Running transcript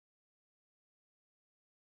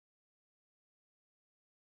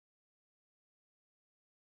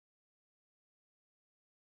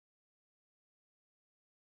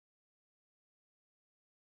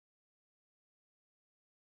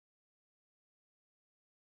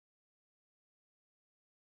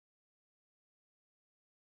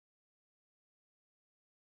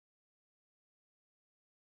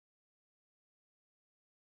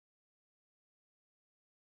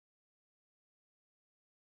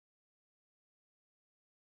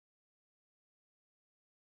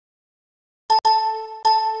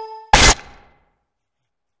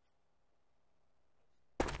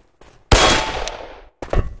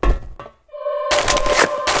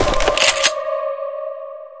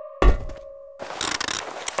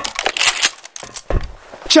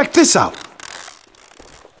Check this out.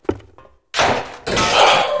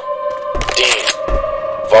 Dean,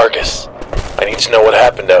 Vargas, I need to know what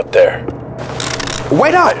happened out there.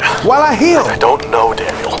 Wait out while I heal. I don't know,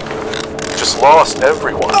 Daniel. Just lost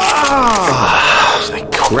everyone. Where's they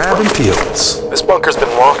come Grabbing from? pills. This bunker's been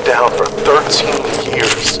locked down for 13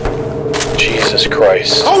 years. Jesus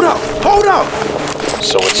Christ. Hold up! Hold up!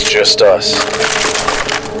 So it's just us.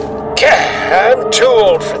 I'm too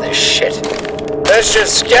old for this shit. Let's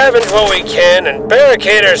just scavenge what we can and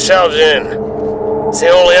barricade ourselves in. It's the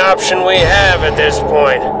only option we have at this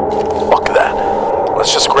point. Fuck that.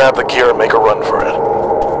 Let's just grab the gear and make a run for it.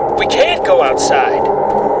 We can't go outside.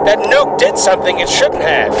 That nuke did something it shouldn't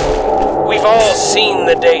have. We've all seen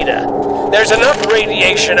the data. There's enough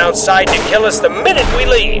radiation outside to kill us the minute we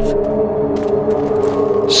leave.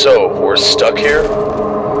 So, we're stuck here?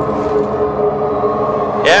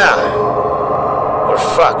 Yeah. We're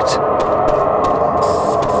fucked.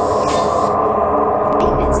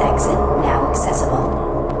 Maintenance exit now accessible.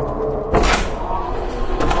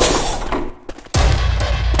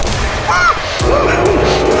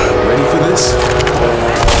 Ready for this?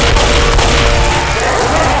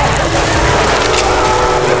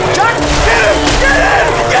 Jack, get it! Get it!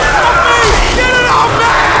 Get it off me! Get it off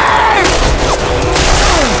me!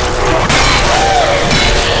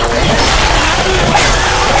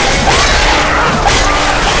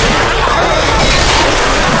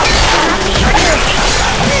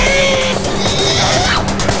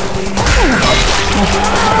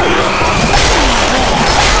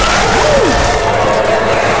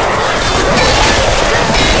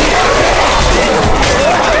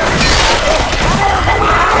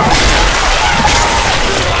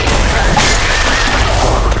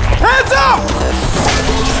 Hands up!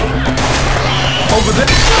 Over there.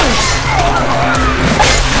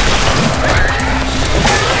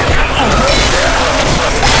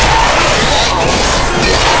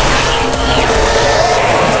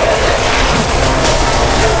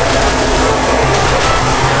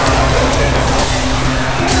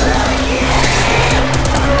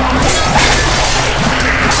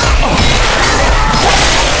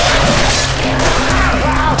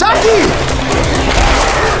 Jackie!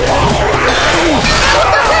 What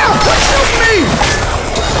the hell? What shoot me?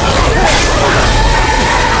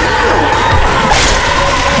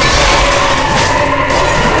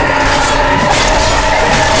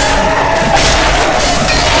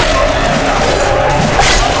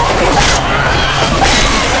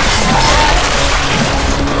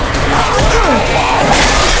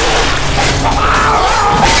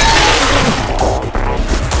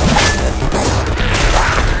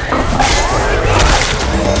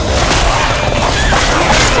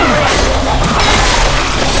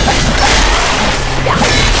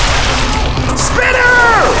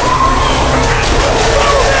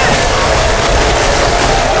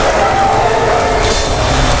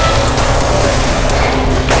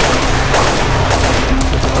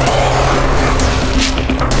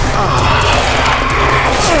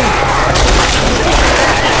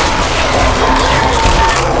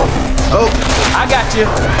 Oh, I got you.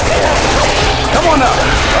 Come on up.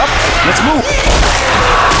 Up. Let's move.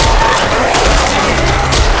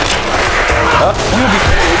 Up. You'll be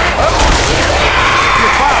up.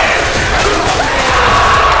 You're fine.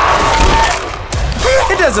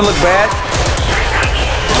 It doesn't look bad.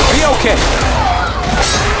 Be okay.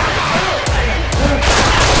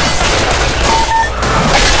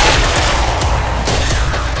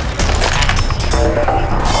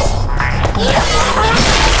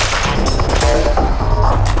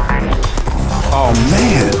 Oh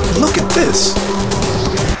man, look at this.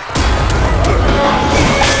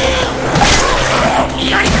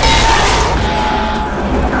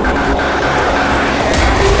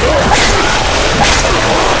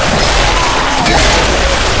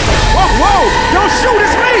 Whoa, whoa! Don't shoot,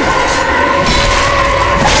 it's me!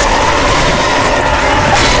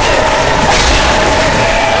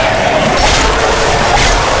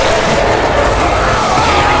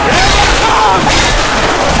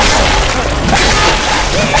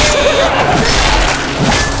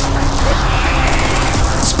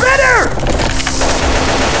 Spinner!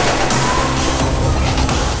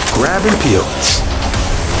 Grabbing pills.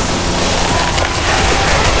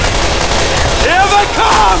 Here they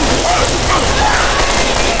come!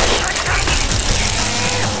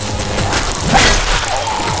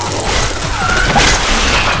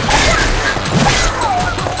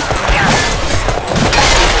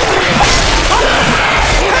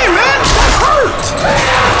 Hey man, that hurt!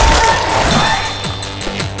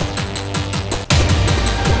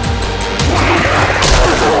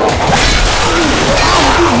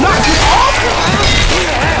 You knocked it off?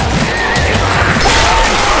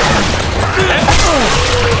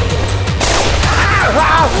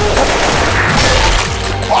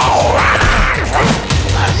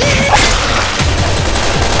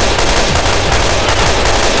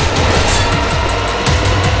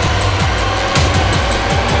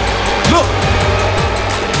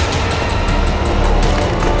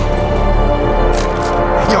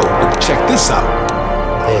 this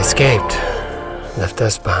out. They escaped, left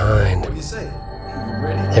us behind. What do you say?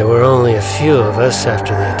 There were only a few of us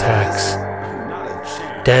after the attacks.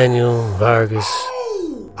 Daniel, Vargas,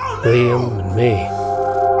 Liam, and me.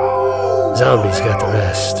 Zombies got the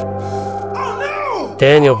rest.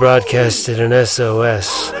 Daniel broadcasted an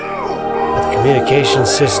SOS, but the communication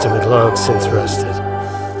system had long since rusted,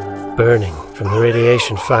 burning from the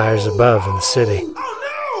radiation fires above in the city.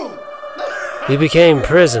 We became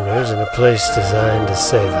prisoners in a place designed to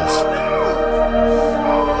save us.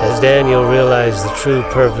 As Daniel realized the true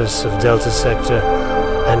purpose of Delta Sector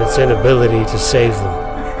and its inability to save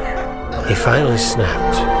them, he finally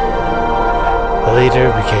snapped. The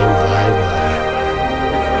leader became the liability.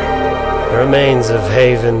 The remains of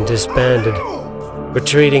Haven disbanded,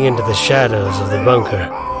 retreating into the shadows of the bunker,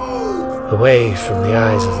 away from the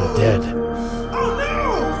eyes of the dead.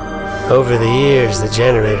 Over the years, the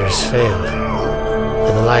generators failed,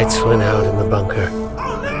 and the lights went out in the bunker,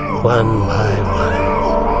 one by one.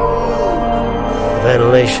 The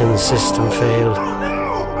ventilation system failed,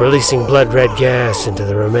 releasing blood-red gas into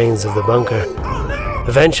the remains of the bunker,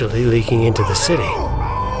 eventually leaking into the city.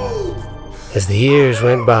 As the years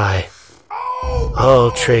went by,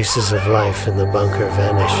 all traces of life in the bunker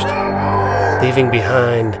vanished, leaving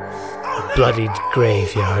behind a bloodied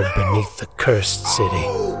graveyard beneath the cursed city,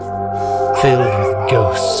 filled with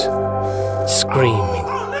ghosts, screaming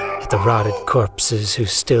at the rotted corpses who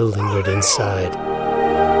still lingered inside.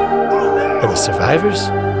 And the survivors?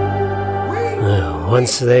 Well,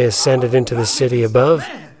 once they ascended into the city above,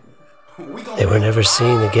 they were never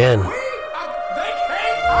seen again.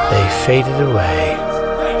 They faded away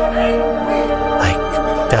like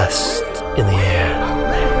dust